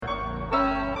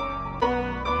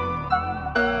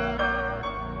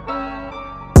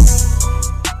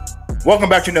Welcome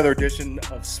back to another edition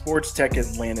of Sports Tech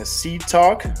Atlanta Seed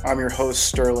Talk. I'm your host,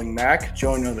 Sterling Mack,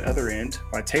 joined on the other end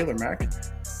by Taylor Mack.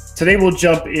 Today we'll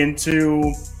jump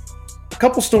into a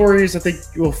couple stories I think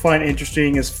you'll find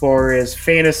interesting as far as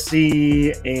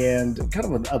fantasy and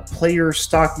kind of a player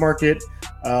stock market,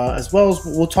 as well as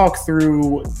we'll talk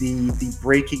through the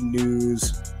breaking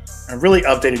news, really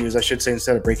updated news, I should say,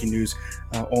 instead of breaking news,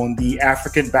 on the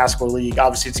African Basketball League.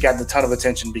 Obviously, it's gotten a ton of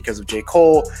attention because of J.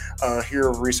 Cole here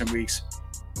over recent weeks.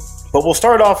 But we'll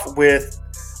start off with,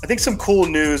 I think, some cool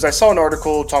news. I saw an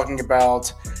article talking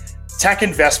about tech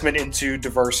investment into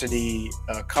diversity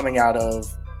coming out of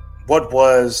what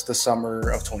was the summer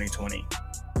of 2020.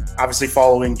 Obviously,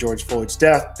 following George Floyd's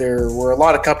death, there were a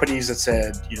lot of companies that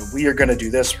said, we are going to do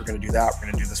this, we're going to do that, we're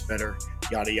going to do this better,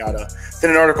 yada, yada. Then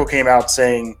an article came out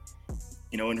saying,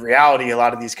 in reality, a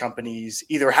lot of these companies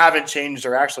either haven't changed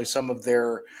or actually some of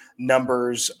their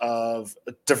numbers of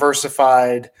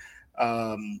diversified,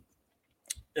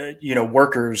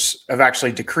 workers have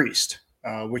actually decreased,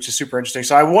 which is super interesting.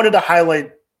 So I wanted to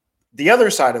highlight the other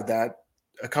side of that,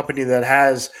 a company that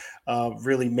has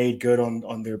really made good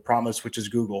on their promise, which is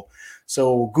Google.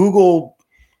 So Google,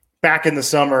 back in the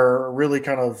summer, really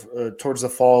kind of towards the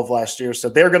fall of last year, so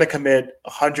they're going to commit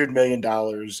 $100 million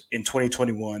in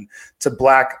 2021 to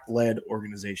Black-led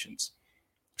organizations.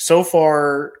 So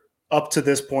far, up to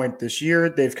this point this year,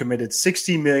 they've committed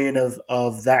 $60 million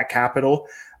of that capital,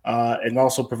 and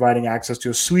also providing access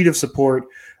to a suite of support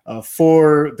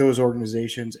for those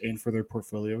organizations and for their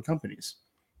portfolio companies.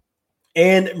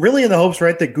 And really in the hopes,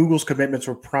 right, that Google's commitments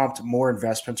will prompt more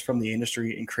investments from the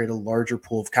industry and create a larger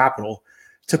pool of capital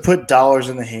to put dollars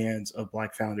in the hands of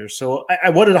Black founders. So I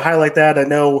wanted to highlight that. I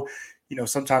know,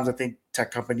 sometimes I think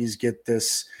tech companies get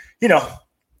this,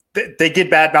 they get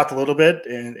bad-mouthed a little bit,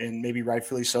 and maybe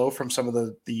rightfully so, from some of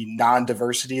the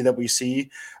non-diversity that we see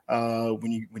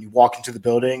when you walk into the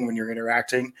building, when you're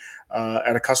interacting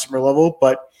at a customer level.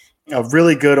 But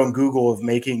really good on Google of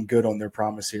making good on their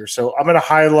promise here. So I'm going to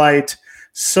highlight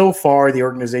so far the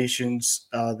organizations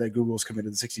that Google's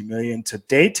committed $60 million to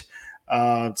date.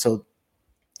 So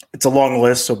it's a long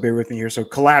list, so bear with me here. So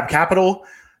Collab Capital,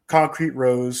 Concrete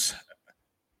Rose,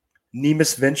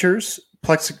 Nemus Ventures,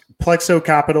 Plexo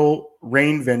Capital,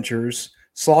 Rain Ventures,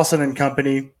 Slauson and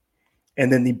Company,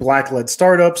 and then the Black-led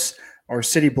startups are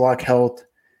City Block Health.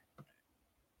 I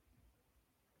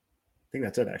think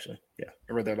that's it, actually. Yeah,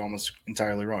 I read that almost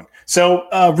entirely wrong. So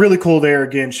really cool there.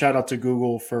 Again, shout out to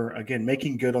Google for, again,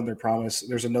 making good on their promise.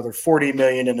 There's another $40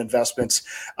 million in investments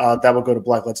that will go to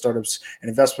Black-led startups and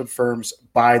investment firms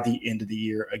by the end of the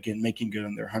year. Again, making good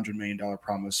on their $100 million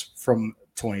promise from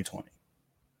 2020.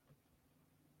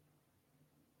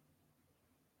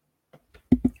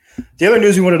 The other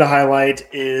news we wanted to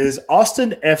highlight is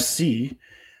Austin FC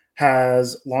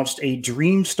has launched a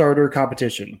Dream Starter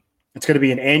competition. It's going to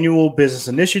be an annual business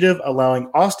initiative allowing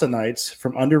Austinites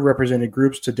from underrepresented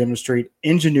groups to demonstrate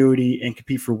ingenuity and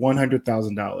compete for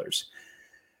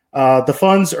 $100,000. The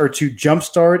funds are to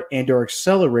jumpstart and or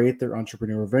accelerate their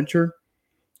entrepreneurial venture.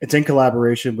 It's in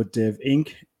collaboration with Div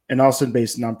Inc., an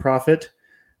Austin-based nonprofit.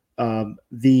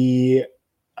 The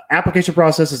application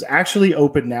process is actually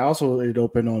open now, so it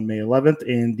opened on May 11th,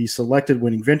 and the selected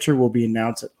winning venture will be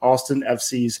announced at Austin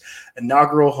FC's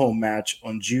inaugural home match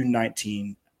on June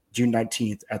 19th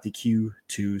at the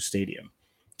Q2 Stadium.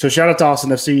 So shout out to Austin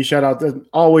FC. Shout out.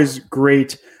 Always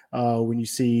great when you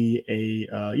see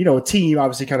a team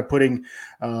obviously kind of putting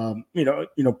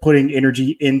putting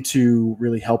energy into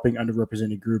really helping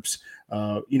underrepresented groups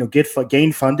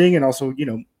gain funding, and also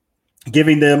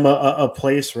giving them a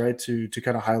place, right, to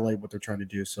kind of highlight what they're trying to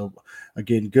do. So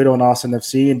again, good on Austin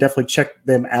FC, and definitely check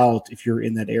them out if you're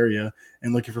in that area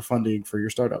and looking for funding for your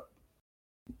startup.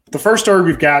 The first story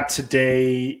we've got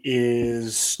today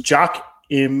is Jock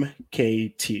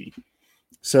MKT.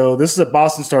 So this is a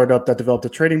Boston startup that developed a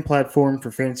trading platform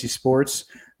for fantasy sports.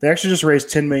 They actually just raised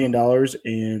 $10 million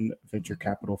in venture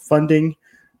capital funding.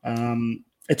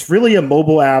 It's really a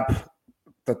mobile app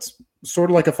that's sort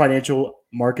of like a financial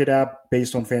market app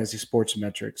based on fantasy sports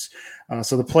metrics.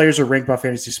 So the players are ranked by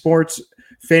fantasy points,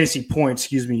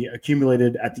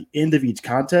 accumulated at the end of each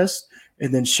contest,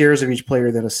 and then shares of each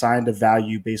player then assigned a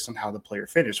value based on how the player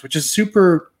finished, which is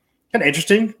super kind of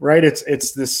interesting, right?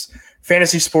 It's this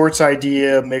fantasy sports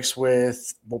idea mixed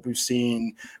with what we've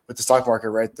seen with the stock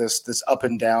market, right? This up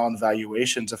and down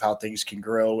valuations of how things can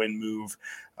grow and move.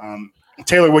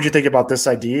 Taylor, what do you think about this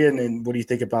idea, and what do you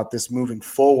think about this moving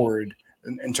forward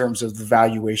in terms of the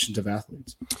valuations of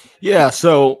athletes? Yeah,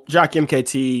 so Jock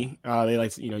MKT, they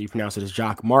like you pronounce it as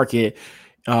Jock Market.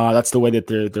 That's the way that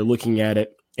they're looking at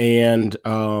it. And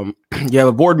you have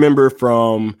a board member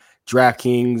from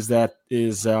DraftKings that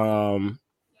is an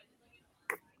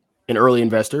early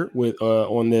investor with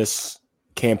on this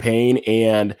campaign,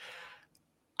 and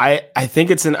I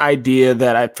think it's an idea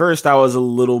that at first I was a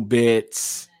little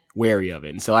bit wary of it.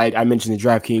 And so I mentioned the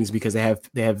DraftKings because they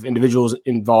have individuals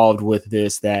involved with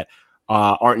this that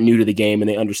aren't new to the game, and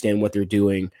they understand what they're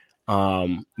doing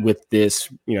with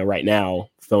this, right now,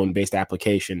 phone-based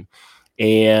application.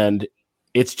 And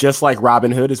it's just like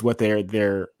Robinhood is what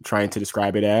they're trying to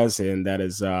describe it as. And that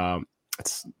is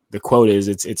the quote is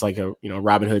it's like a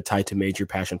Robinhood tied to major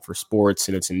passion for sports,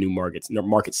 and it's a new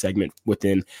market segment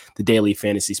within the daily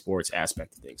fantasy sports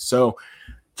aspect of things. So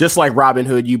just like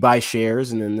Robinhood, you buy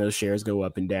shares and then those shares go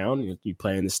up and down. You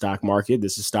play in the stock market.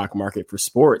 This is stock market for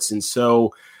sports. And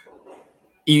so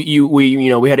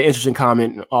we had an interesting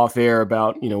comment off air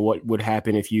about what would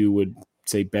happen if you would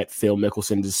say bet Phil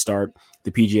Mickelson to start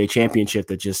the PGA Championship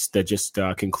that just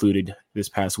concluded this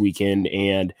past weekend,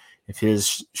 and if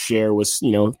his share was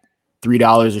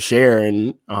 $3 a share, and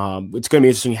it's going to be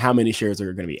interesting how many shares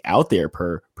are going to be out there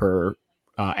per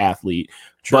athlete.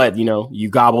 Sure. But you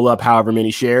gobble up however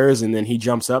many shares, and then he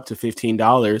jumps up to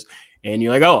 $15, and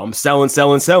you're like, oh, I'm selling.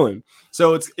 So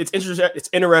it's interesting. It's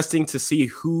interesting to see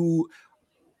who,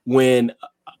 when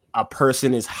a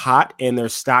person is hot and their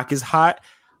stock is hot,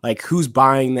 like who's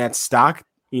buying that stock,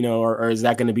 or is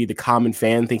that going to be the common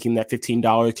fan thinking that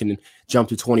 $15 can jump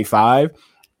to $25?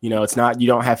 It's not, you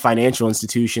don't have financial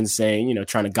institutions saying,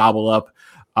 trying to gobble up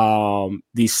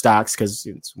these stocks because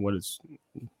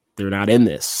they're not in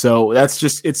this. So that's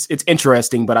just, it's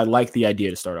interesting, but I like the idea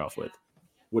to start off with.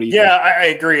 What do you think? I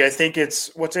agree. I think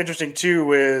what's interesting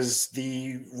too is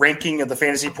the ranking of the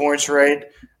fantasy points, right?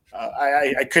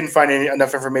 I couldn't find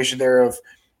enough information there of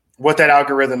what that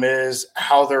algorithm is,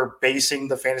 how they're basing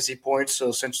the fantasy points. So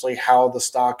essentially how the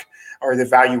stock or the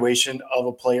valuation of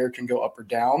a player can go up or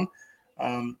down.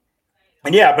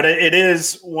 But it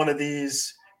is one of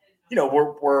these,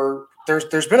 where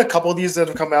there's been a couple of these that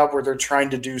have come out where they're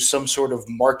trying to do some sort of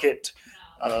market,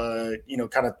 kind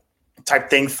of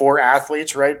type thing for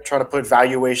athletes, right? Trying to put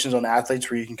valuations on athletes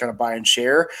where you can kind of buy and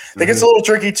share. I think it's a little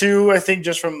tricky too. I think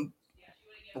just from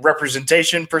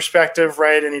representation perspective,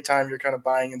 right? Anytime you're kind of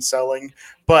buying and selling,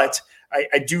 but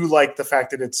I do like the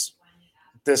fact that it's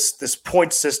this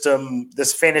point system,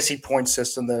 this fantasy point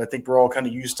system that I think we're all kind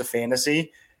of used to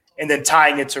fantasy, and then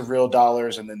tying it to real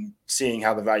dollars and then seeing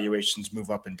how the valuations move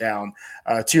up and down.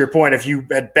 To your point, if you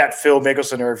had bet Phil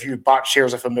Mickelson or if you bought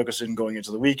shares of Phil Mickelson going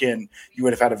into the weekend, you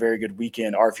would have had a very good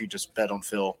weekend, or if you just bet on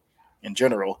Phil in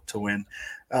general to win.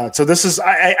 So this is,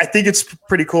 I think it's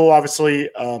pretty cool, obviously,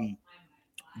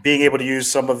 being able to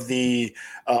use some of the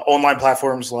online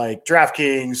platforms like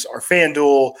DraftKings or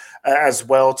FanDuel as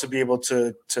well to be able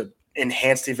to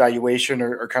enhance the evaluation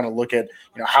or kind of look at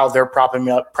how they're propping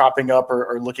up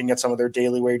or looking at some of their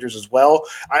daily wagers as well.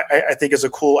 I think is a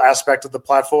cool aspect of the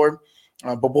platform,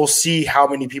 but we'll see how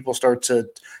many people start to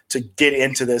get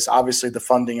into this. Obviously, the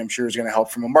funding I'm sure is going to help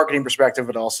from a marketing perspective,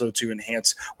 but also to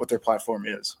enhance what their platform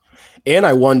is. And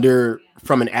I wonder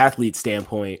from an athlete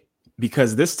standpoint,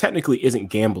 because this technically isn't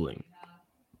gambling,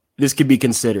 this could be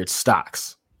considered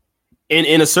stocks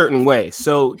in a certain way.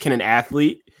 So can an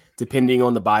athlete, depending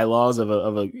on the bylaws of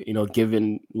a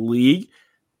given league,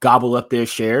 gobble up their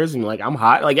shares and I'm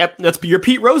hot? Like you're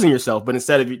Pete Rosing yourself, but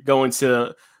instead of going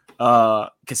to a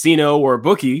casino or a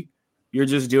bookie, you're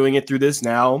just doing it through this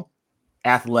now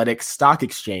athletic stock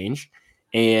exchange,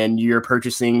 and you're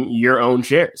purchasing your own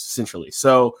shares essentially.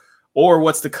 So, or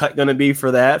what's the cut going to be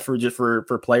for that for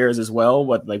players as well?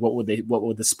 What would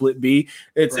the split be?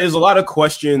 There's a lot of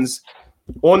questions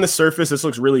on the surface. This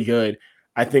looks really good.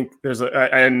 I think there's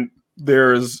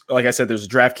like I said, there's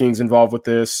DraftKings involved with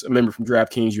this. A member from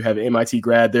DraftKings, you have an MIT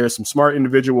grad. There's some smart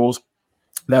individuals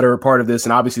that are a part of this,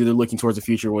 and obviously they're looking towards the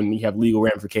future when you have legal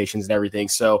ramifications and everything.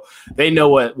 So they know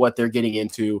what they're getting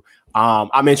into.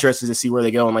 I'm interested to see where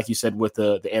they go, and like you said, with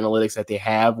the analytics that they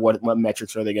have, what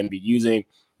metrics are they going to be using?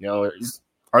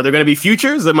 Are there going to be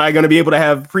futures? Am I going to be able to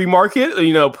have pre-market?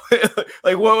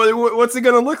 Like what's it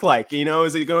going to look like?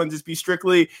 Is it going to just be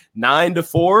strictly 9 to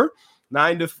 4,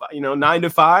 9 to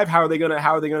 5? How are they going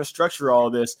to structure all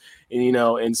of this?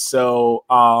 And so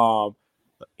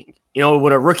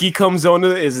when a rookie comes on,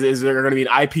 is there going to be an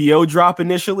IPO drop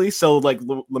initially? So like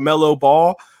LaMelo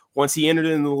Ball, once he entered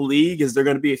into the league, is there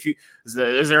going to be is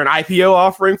there an IPO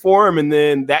offering for him? And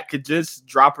then that could just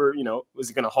drop, or, is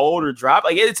it going to hold or drop?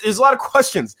 Like there's a lot of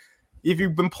questions if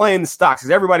you've been playing the stocks,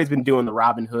 because everybody's been doing the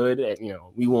Robinhood,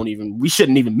 and, we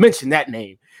shouldn't even mention that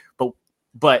name,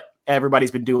 but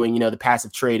everybody's been doing, the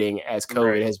passive trading as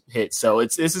COVID has hit. So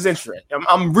this is interesting.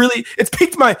 I'm really, as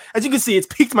you can see, it's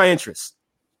piqued my interest.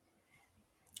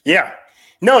 Yeah.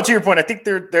 No, to your point, I think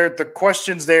they're the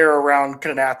questions there around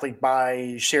could an athlete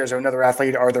buy shares of another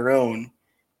athlete or their own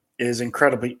is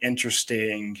incredibly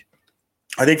interesting.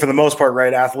 I think for the most part,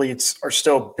 right, athletes are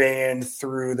still banned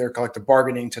through their collective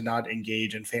bargaining to not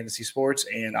engage in fantasy sports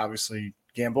and obviously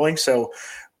gambling. So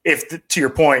to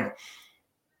your point,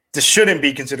 this shouldn't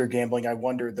be considered gambling. I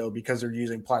wonder though, because they're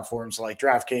using platforms like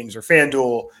DraftKings or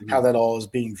FanDuel, how that all is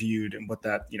being viewed and what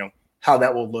that, how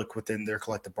that will look within their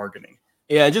collective bargaining.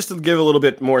 Yeah, just to give a little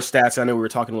bit more stats, I know we were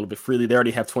talking a little bit freely. They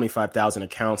already have 25,000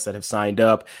 accounts that have signed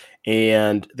up,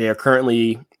 and they are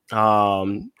currently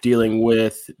dealing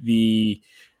with the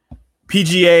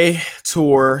PGA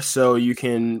Tour, so you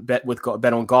can bet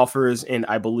on golfers, and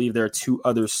I believe there are two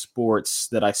other sports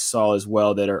that I saw as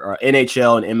well that are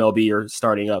NHL and MLB are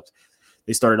starting up.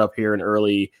 They started up here in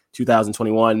early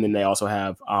 2021, and then they also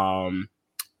have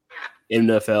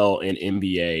NFL and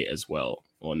NBA as well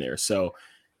on there. So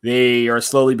they are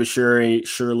slowly but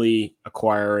surely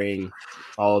acquiring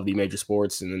all of the major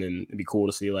sports, and then it'd be cool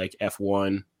to see like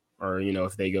F1 or,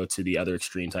 if they go to the other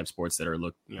extreme type sports that are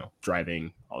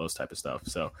driving, all those type of stuff.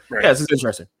 So right. Yeah, this is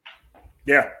interesting.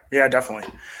 Yeah, definitely.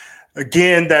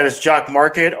 Again, that is Jock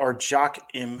Market or Jock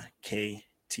MKT.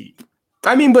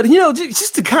 I mean, but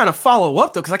just to kind of follow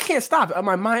up though, because I can't stop it.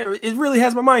 My mind, it really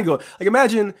has my mind going. Like,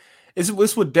 imagine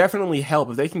this would definitely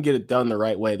help if they can get it done the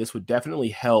right way. This would definitely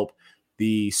help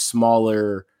the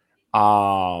smaller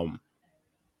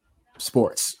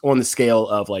sports on the scale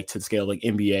of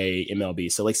NBA,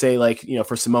 MLB. So say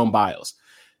for Simone Biles,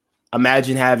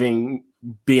 imagine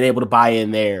being able to buy in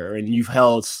there, and you've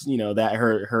held that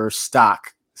her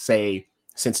stock say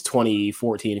since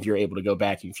 2014. If you're able to go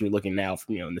back, if you're looking now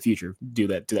in the future, do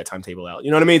that timetable out.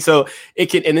 You know what I mean? So it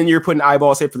can, and then you're putting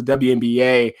eyeballs say for the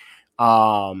WNBA,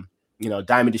 Diamond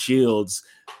DeShields,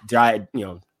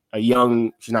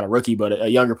 she's not a rookie, but a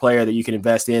younger player that you can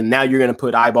invest in. Now you're going to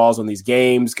put eyeballs on these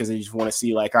games because they just want to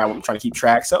see all right, I'm trying to keep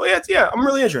track. So yeah, I'm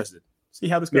really interested. See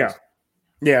how this goes.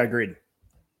 Yeah, agreed.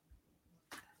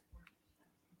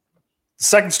 The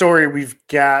second story we've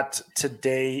got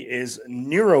today is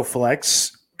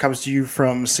NeuroFlex. Comes to you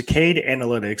from Cicade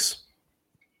Analytics.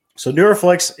 So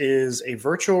NeuroFlex is a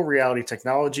virtual reality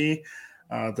technology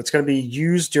that's going to be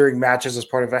used during matches as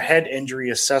part of a head injury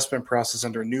assessment process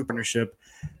under a new partnership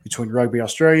between Rugby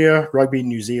Australia, Rugby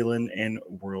New Zealand, and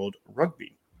World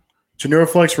Rugby. So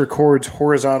NeuroFlex records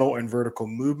horizontal and vertical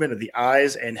movement of the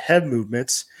eyes and head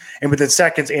movements, and within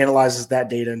seconds analyzes that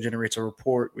data and generates a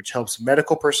report which helps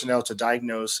medical personnel to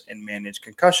diagnose and manage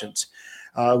concussions.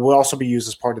 It will also be used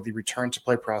as part of the return to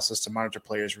play process to monitor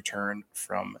players' return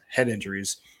from head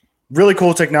injuries. Really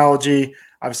cool technology.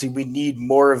 Obviously, we need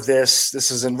more of this.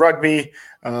 This is in rugby.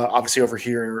 Obviously, over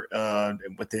here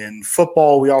within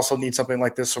football, we also need something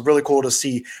like this. So really cool to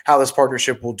see how this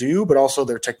partnership will do, but also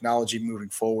their technology moving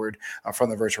forward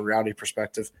from the virtual reality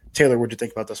perspective. Taylor, what do you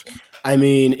think about this one? I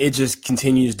mean, it just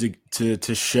continues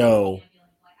to show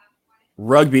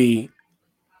rugby,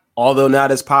 although not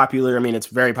as popular. I mean, it's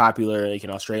very popular in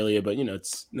Australia, but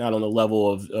it's not on the level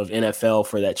of NFL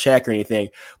for that check or anything.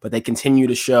 But they continue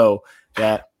to show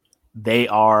that they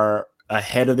are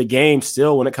ahead of the game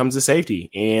still when it comes to safety.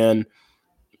 And,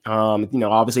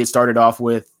 obviously it started off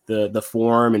with the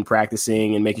form and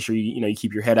practicing and making sure you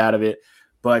keep your head out of it.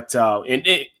 But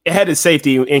it had its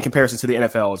safety in comparison to the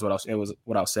NFL is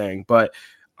what I was saying. But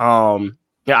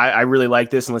I really like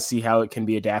this, and let's see how it can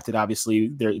be adapted. Obviously,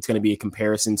 it's going to be a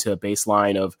comparison to a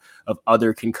baseline of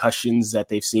other concussions that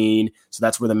they've seen. So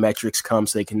that's where the metrics come,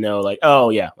 so they can know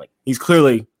he's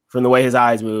clearly, from the way his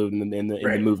eyes move and in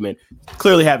the movement,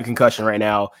 clearly have a concussion right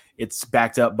now. It's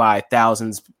backed up by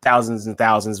thousands and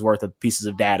thousands worth of pieces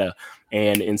of data,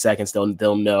 and in seconds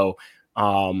they'll know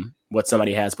what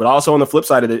somebody has. But also on the flip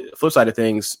side of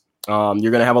things, you're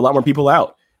going to have a lot more people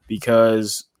out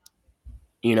because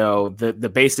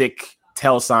the basic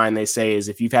tell sign they say is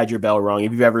if you've had your bell rung,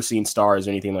 if you've ever seen stars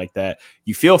or anything like that,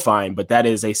 you feel fine, but that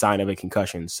is a sign of a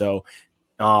concussion. So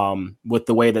with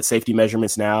the way that safety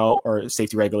measurements now or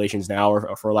safety regulations now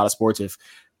are for a lot of sports, if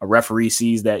a referee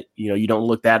sees that, you don't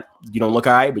look all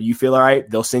right, but you feel all right,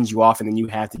 they'll send you off and then you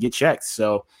have to get checked.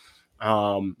 So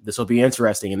this will be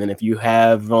interesting. And then if you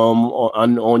have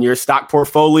on your stock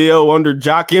portfolio under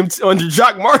Jock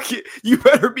Market, you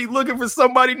better be looking for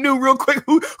somebody new real quick.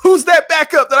 Who's that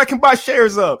backup that I can buy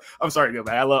shares of? I'm sorry to go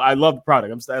back. I love the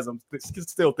product. I'm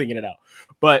still thinking it out.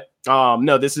 But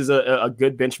no, this is a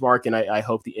good benchmark, and I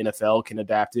hope the NFL can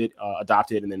adopt it,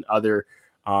 and then other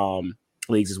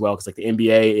leagues as well, because the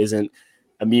NBA isn't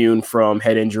immune from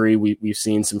head injury. We've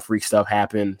seen some freak stuff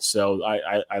happen, so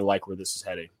I like where this is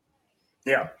heading.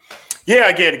 Yeah. Yeah,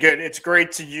 again, good. It's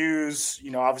great to use,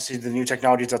 obviously the new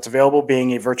technologies that's available,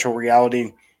 being a virtual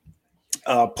reality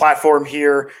platform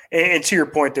here. And to your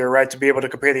point there, right, to be able to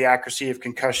compare the accuracy of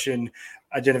concussion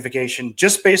identification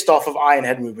just based off of eye and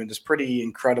head movement is pretty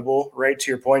incredible, right?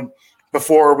 To your point,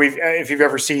 before if you've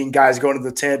ever seen guys going to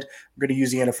the tent, I'm going to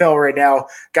use the NFL right now,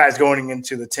 guys going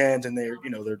into the tent and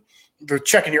they're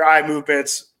checking your eye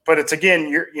movements, but it's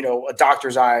again, a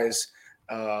doctor's eyes,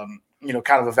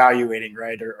 kind of evaluating,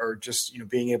 right? Or just,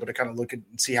 being able to kind of look and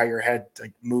see how your head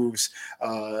like moves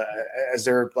as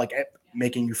they're like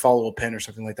making you follow a pin or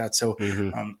something like that. So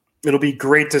it'll be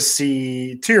great to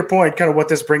see, to your point, kind of what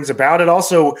this brings about.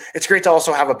 It's great to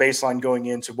also have a baseline going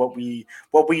into what we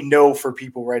know for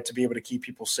people, right? To be able to keep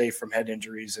people safe from head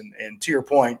injuries and to your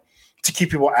point, to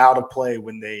keep people out of play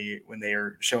when they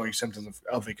are showing symptoms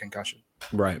of a concussion.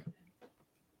 Right.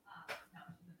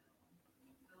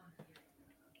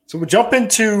 So we'll jump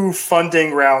into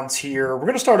funding rounds here. We're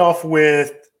going to start off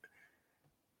with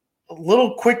a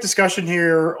little quick discussion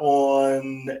here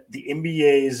on the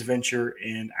NBA's venture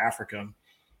in Africa.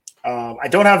 I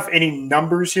don't have any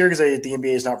numbers here because the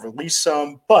NBA has not released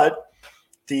some, but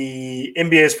the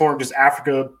NBA has formed its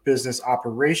Africa business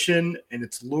operation, and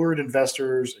it's lured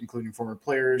investors, including former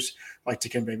players like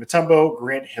Dikembe Mutombo,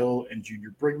 Grant Hill, and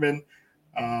Junior Bridgeman.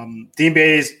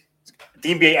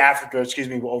 The NBA Africa,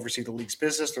 will oversee the league's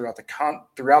business throughout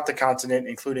the continent,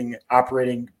 including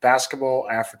operating Basketball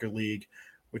Africa League,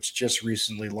 which just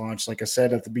recently launched. Like I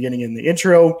said at the beginning in the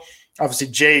intro, obviously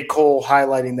J. Cole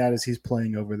highlighting that as he's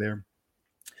playing over there.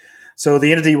 So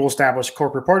the entity will establish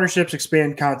corporate partnerships,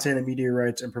 expand content and media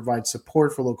rights, and provide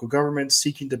support for local governments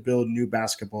seeking to build new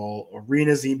basketball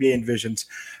arenas. The NBA envisions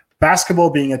basketball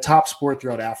being a top sport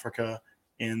throughout Africa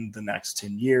in the next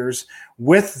 10 years.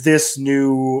 With this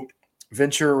new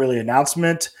venture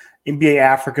announcement, NBA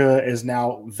Africa is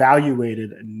now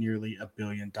valuated at nearly $1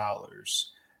 billion.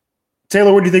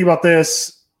 Taylor, what do you think about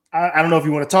this? I don't know if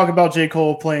you want to talk about J.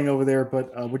 Cole playing over there, but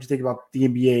what do you think about the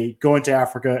NBA going to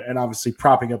Africa and obviously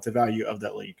propping up the value of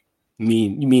that league?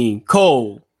 You mean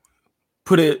Cole?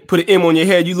 Put an M on your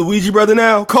head. You Luigi brother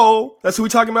now? Cole? That's who we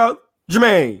talking about?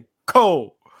 Jermaine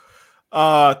Cole.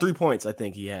 3 points I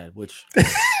think he had, which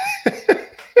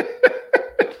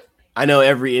I know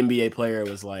every NBA player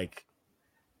was like,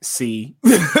 C.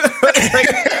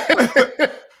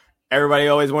 Everybody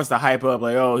always wants to hype up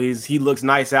like, oh, he looks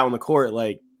nice out on the court.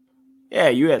 Like, yeah,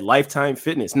 you had Lifetime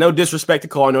Fitness. No disrespect to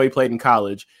Cole. I know he played in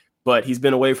college, but he's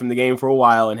been away from the game for a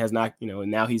while and has not,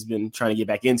 and now he's been trying to get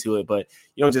back into it. But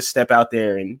you don't just step out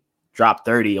there and drop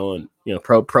 30 on,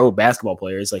 pro basketball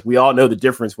players. Like, we all know the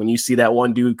difference when you see that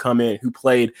one dude come in who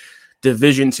played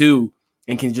Division II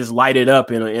and can just light it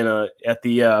up at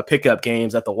the pickup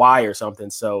games at the Y or something.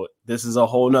 So this is a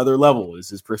whole nother level.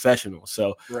 This is professional.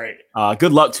 So right.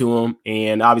 Good luck to him.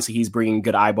 And obviously he's bringing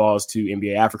good eyeballs to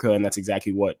NBA Africa, and that's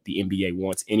exactly what the NBA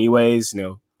wants anyways.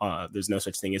 There's no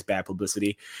such thing as bad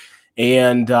publicity.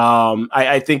 And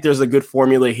I think there's a good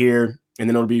formula here. And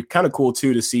then it'll be kind of cool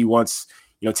too to see once,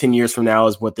 10 years from now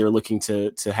is what they're looking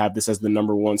to have this as the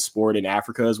number one sport in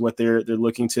Africa is what they're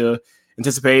looking to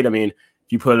anticipate. I mean,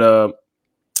 if you put a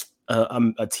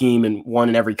team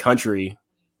in every country,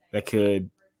 that could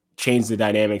change the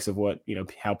dynamics of what,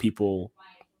 how people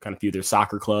kind of view their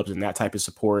soccer clubs and that type of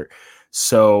support.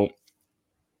 So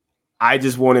I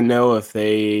just want to know if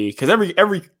because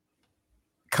every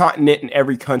continent and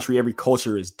every country, every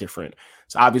culture is different.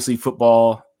 So obviously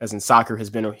football, as in soccer, has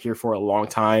been here for a long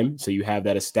time. So you have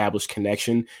that established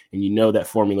connection and that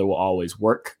formula will always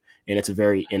work. And it's a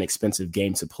very inexpensive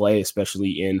game to play,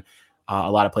 especially in a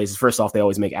lot of places. First off, they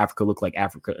always make Africa look like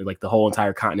Africa, like the whole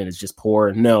entire continent is just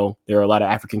poor. No, there are a lot of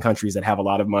African countries that have a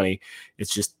lot of money.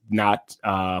 It's just not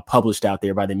published out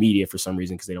there by the media for some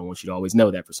reason because they don't want you to always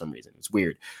know that for some reason. It's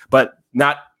weird. But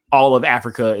not all of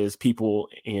Africa is people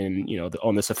in,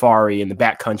 on the safari and the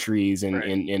back countries and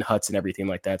in huts and everything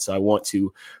like that. So I want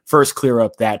to first clear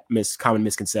up that common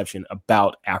misconception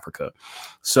about Africa.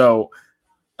 So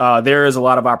there is a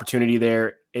lot of opportunity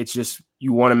there. It's just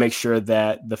you want to make sure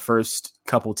that the first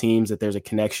couple teams that there's a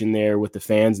connection there with the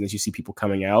fans and that you see people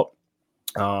coming out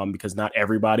because not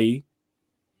everybody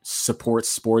supports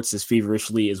sports as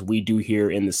feverishly as we do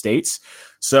here in the States.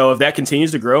 So if that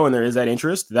continues to grow and there is that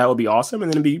interest, that would be awesome.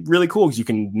 And then it'd be really cool because you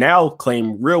can now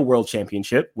claim real world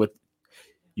championship with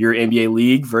your NBA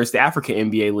league versus the Africa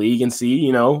NBA league and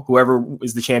see, whoever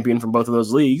is the champion from both of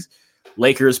those leagues.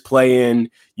 Lakers playing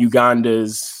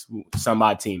Uganda's some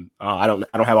odd team. I don't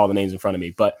have all the names in front of me,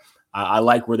 but I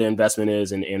like where the investment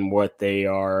is and what they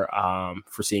are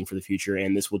foreseeing for the future.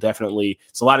 And this will definitely,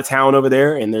 it's a lot of talent over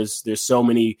there. And there's so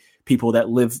many people that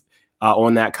live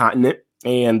on that continent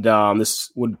And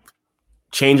this would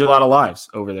change a lot of lives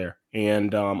over there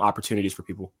and opportunities for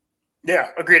people. Yeah,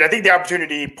 agreed. I think the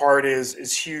opportunity part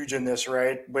is huge in this,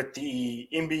 right? With the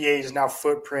NBA's now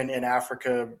footprint in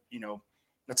Africa,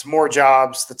 that's more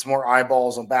jobs, that's more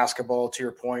eyeballs on basketball, to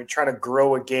your point, trying to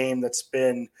grow a game that's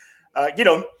been, a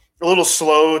little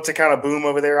slow to kind of boom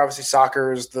over there. Obviously,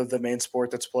 soccer is the main sport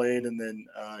that's played. And then,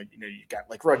 you got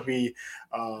like rugby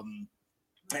and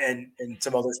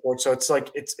some other sports. So it's like,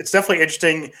 it's definitely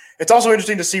interesting. It's also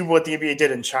interesting to see what the NBA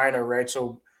did in China, right?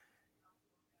 So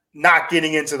not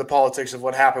getting into the politics of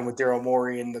what happened with Daryl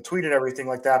Morey and the tweet and everything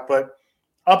like that. But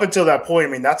up until that point,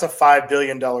 I mean, that's a $5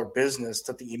 billion business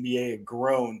that the NBA had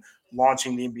grown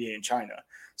launching the NBA in China.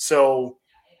 So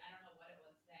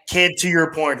to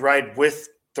your point, right, with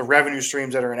the revenue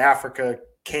streams that are in Africa,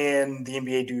 can the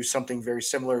NBA do something very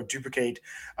similar, duplicate,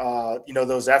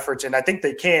 those efforts? And I think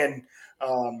they can.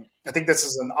 I think this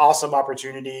is an awesome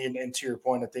opportunity. And to your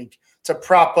point, I think to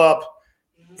prop up,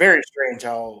 very strange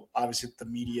how obviously the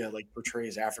media like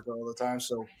portrays Africa all the time.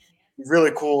 So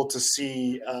really cool to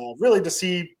see,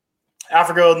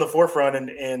 Africa in the forefront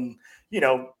and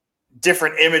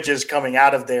different images coming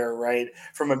out of there, right,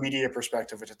 from a media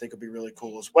perspective, which I think will be really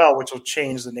cool as well, which will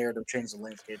change the narrative, change the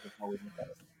landscape. It's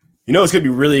going to be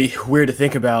really weird to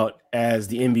think about as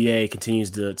the NBA continues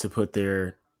to put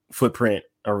their footprint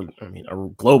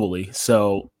globally.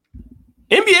 So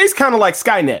NBA is kind of like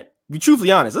Skynet. To be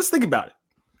truthfully honest, let's think about it.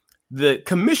 The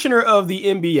commissioner of the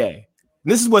NBA, and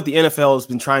this is what the NFL has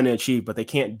been trying to achieve, but they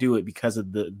can't do it because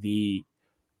of the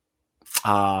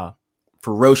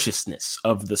ferociousness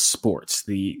of the sports,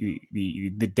 the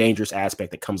dangerous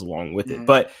aspect that comes along with it.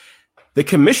 But the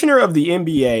commissioner of the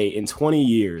NBA in 20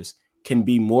 years can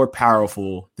be more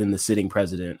powerful than the sitting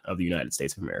president of the United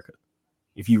States of America,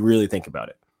 if you really think about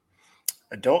it.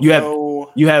 I don't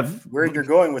know where you're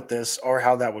going with this or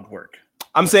how that would work.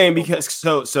 I'm saying because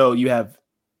so you have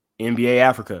NBA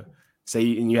Africa,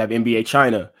 and you have NBA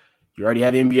China. You already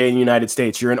have NBA in the United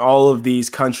States. You're in all of these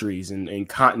countries and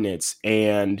continents,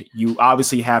 and you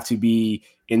obviously have to be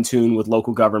in tune with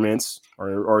local governments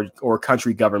or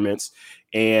country governments,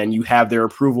 and you have their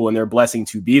approval and their blessing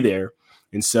to be there.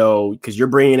 And so, because you're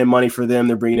bringing in money for them,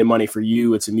 they're bringing in money for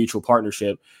you. It's a mutual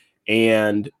partnership.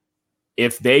 And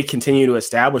if they continue to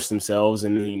establish themselves,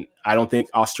 I don't think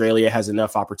Australia has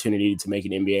enough opportunity to make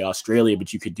an NBA Australia,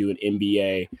 but you could do an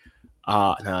NBA.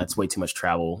 No, it's way too much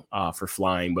travel for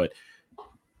flying, but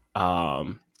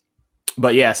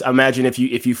yes, imagine if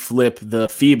you flip the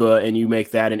FIBA and you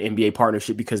make that an NBA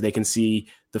partnership because they can see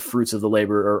the fruits of the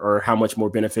labor or how much more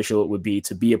beneficial it would be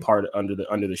to be a part under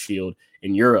the shield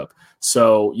in Europe.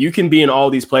 So you can be in all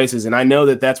these places, and I know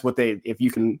that's what if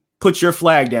you can put your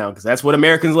flag down, because that's what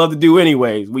Americans love to do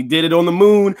anyways. We did it on the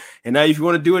moon, and now if you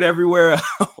want to do it everywhere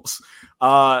else,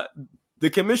 the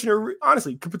commissioner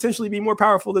honestly could potentially be more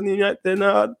powerful than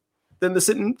the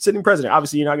sitting president.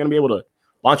 Obviously, you're not going to be able to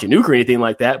launch a nuke or anything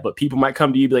like that, but people might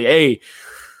come to you and be like, hey,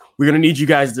 we're going to need you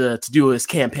guys to do this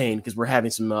campaign because we're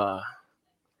having some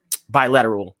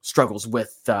bilateral struggles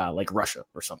with like Russia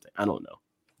or something. I don't know.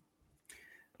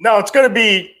 No, it's going to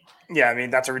be,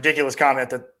 that's a ridiculous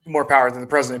comment that more power than the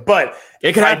president, but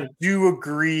I do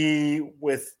agree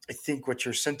with, I think what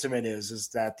your sentiment is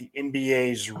that the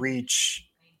NBA's reach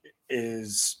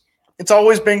it's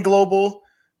always been global,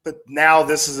 but now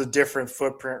this is a different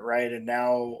footprint, right? And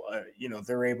now,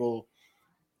 they're able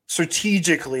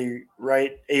strategically,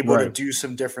 right, to do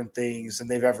some different things than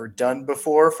they've ever done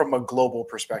before from a global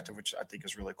perspective, which I think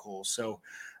is really cool. So,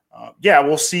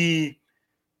 we'll see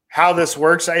how this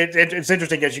works. It's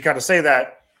interesting as you kind of say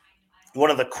that.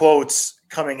 One of the quotes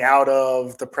coming out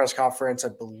of the press conference, I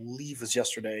believe was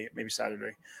yesterday, maybe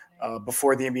Saturday,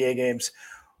 before the NBA games,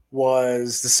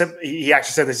 was he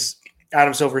actually said this.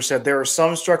 Adam Silver said, there are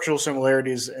some structural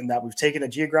similarities in that we've taken a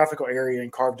geographical area and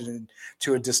carved it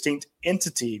into a distinct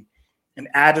entity and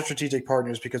added strategic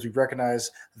partners because we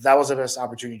recognize that was the best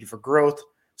opportunity for growth.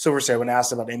 Silver said when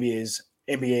asked about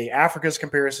NBA Africa's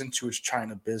comparison to its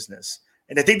China business.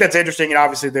 And I think that's interesting. And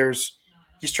obviously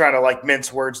he's trying to like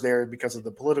mince words there because of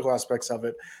the political aspects of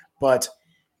it. But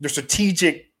the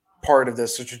strategic part of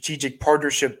this, the strategic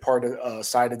partnership part of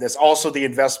side of this, also the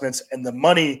investments and the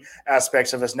money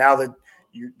aspects of this. Now that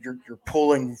you're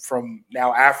pulling from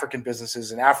now African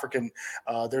businesses and African,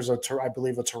 there's I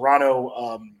believe a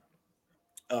Toronto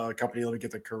company. Let me get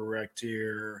the correct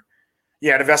here.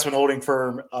 Yeah, an investment holding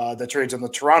firm that trades on the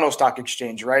Toronto Stock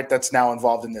Exchange, right? That's now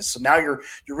involved in this. So now you're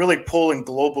really pulling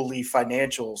globally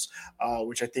financials,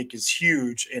 which I think is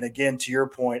huge. And again, to your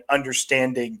point,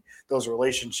 understanding those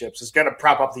relationships is going to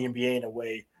prop up the NBA in a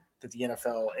way that the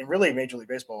NFL and really Major League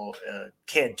Baseball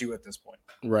can't do at this point.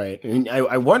 Right. And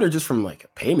I wonder, just from like a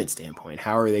payment standpoint,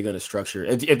 how are they going to structure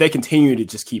if they continue to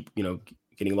just keep,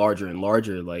 getting larger and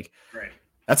larger, like right.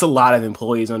 That's a lot of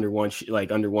employees under one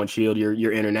shield.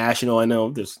 You're international. I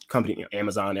know there's company,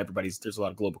 Amazon, there's a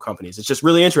lot of global companies. It's just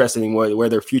really interesting where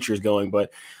their future is going.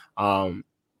 But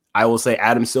I will say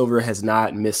Adam Silver has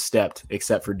not misstepped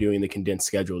except for doing the condensed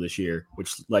schedule this year,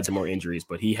 which led to more injuries,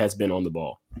 but he has been on the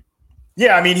ball.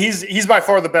 Yeah, I mean, he's by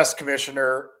far the best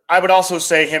commissioner. I would also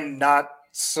say him not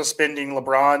suspending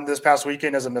LeBron this past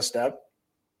weekend as a misstep.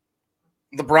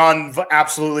 LeBron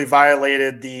absolutely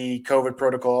violated the COVID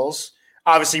protocols.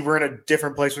 Obviously, we're in a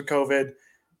different place with COVID.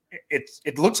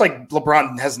 It looks like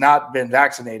LeBron has not been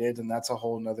vaccinated, and that's a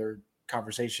whole nother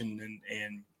conversation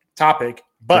and topic.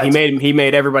 But he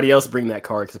made everybody else bring that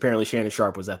card, because apparently Shannon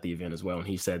Sharp was at the event as well, and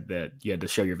he said that you had to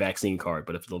show your vaccine card.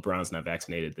 But if LeBron's not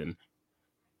vaccinated, then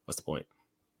what's the point?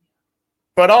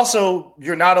 But also,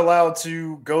 you're not allowed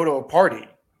to go to a party.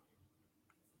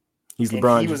 He's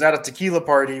LeBron. He was at a tequila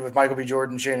party with Michael B.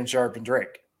 Jordan, Shannon Sharp, and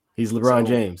Drake. He's LeBron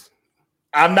James.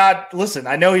 I'm not. Listen,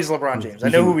 I know he's LeBron James. I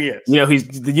know who he is.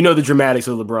 The dramatics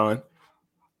of LeBron.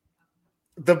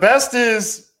 The best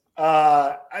is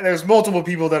there's multiple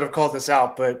people that have called this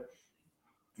out, but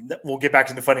we'll get back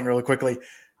to the funding really quickly.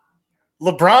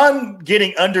 LeBron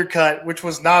getting undercut, which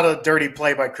was not a dirty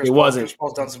play by Chris Paul. It wasn't. Chris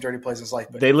Paul's done some dirty plays in his life,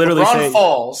 but they literally LeBron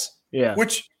falls. Yeah.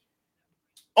 Which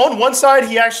on one side,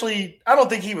 I don't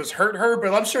think he was hurt,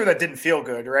 but I'm sure that didn't feel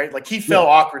good, right? Like he fell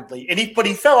awkwardly, but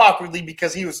he fell awkwardly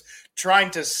because he was trying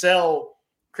to sell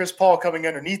Chris Paul coming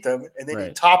underneath him, and then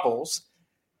he topples.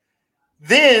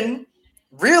 Then,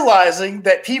 realizing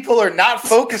that people are not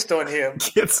focused on him,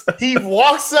 he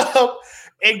walks up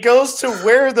and goes to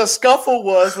where the scuffle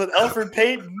was with Elfrid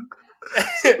Payton.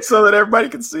 So that everybody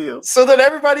can see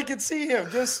him.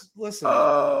 Just listen.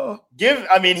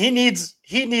 He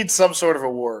needs some sort of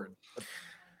award.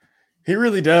 He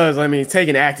really does. I mean,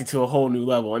 taking acting to a whole new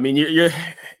level. I mean,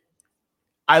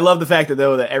 I love the fact that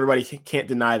everybody can't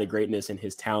deny the greatness in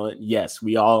his talent. Yes,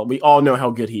 we all know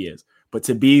how good he is. But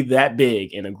to be that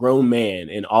big and a grown man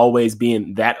and always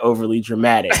being that overly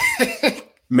dramatic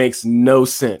makes no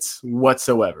sense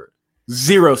whatsoever.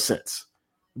 0 sense.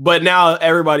 But now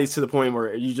everybody's to the point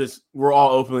where we're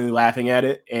all openly laughing at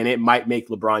it, and it might make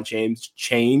LeBron James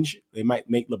change. They might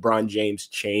make LeBron James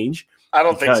change. I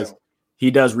don't think so. He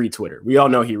does read Twitter. We all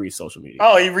know he reads social media.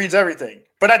 Oh, he reads everything.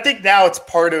 But I think now it's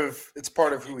part of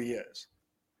who he is.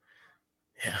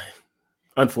 Yeah,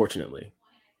 unfortunately.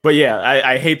 But yeah,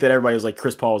 I hate that everybody was like,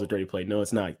 Chris Paul is a dirty play. No,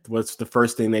 it's not. What's the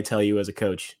first thing they tell you as a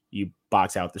coach? You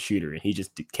box out the shooter, and he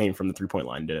just came from the 3-point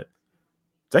line and did it.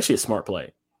 It's actually a smart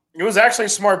play. It was actually a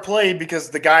smart play because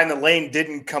the guy in the lane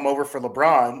didn't come over for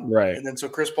LeBron. Right. And then so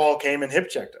Chris Paul came and hip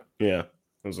checked him. Yeah.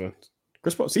 It was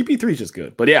Chris Paul. CP3 is just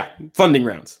good. But yeah, funding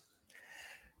rounds.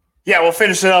 Yeah, we'll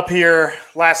finish it up here.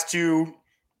 Last two.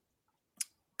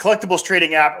 Collectibles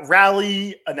trading app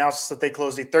Rally announced that they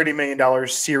closed a $30 million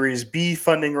Series B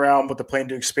funding round with the plan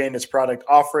to expand its product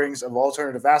offerings of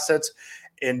alternative assets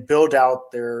and build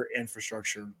out their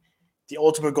infrastructure. The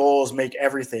ultimate goal is make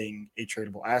everything a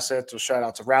tradable asset. So shout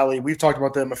out to Rally. We've talked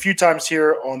about them a few times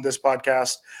here on this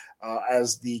podcast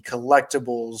as the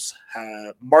collectibles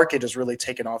market has really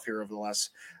taken off here over the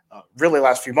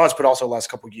last few months, but also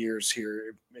last couple of years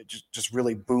here. It just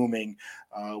really booming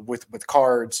with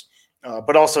cards,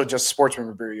 but also just sports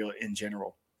memorabilia in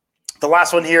general. The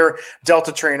last one here,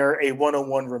 Delta Trainer, a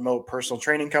one-on-one remote personal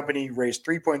training company, raised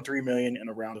 $3.3 million in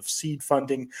a round of seed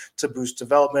funding to boost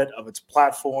development of its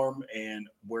platform and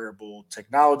wearable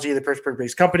technology. The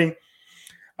Pittsburgh-based company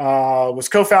was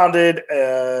founded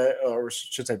in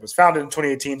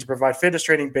 2018 to provide fitness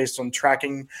training based on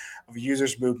tracking of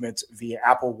users' movements via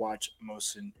Apple Watch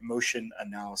motion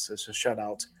analysis. So shout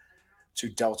out to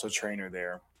Delta Trainer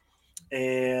there.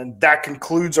 And that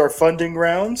concludes our funding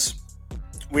rounds.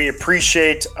 We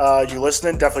appreciate you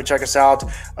listening. Definitely check us out,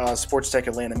 Sports Tech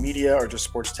Atlanta Media or just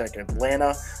Sports Tech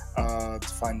Atlanta to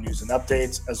find news and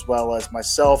updates, as well as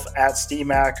myself at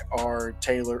SteeMac or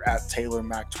Taylor at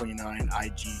TaylorMac29,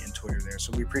 IG and Twitter there.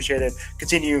 So we appreciate it.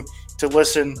 Continue to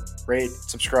listen, rate,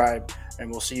 subscribe, and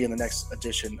we'll see you in the next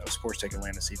edition of Sports Tech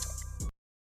Atlanta Sea Talk.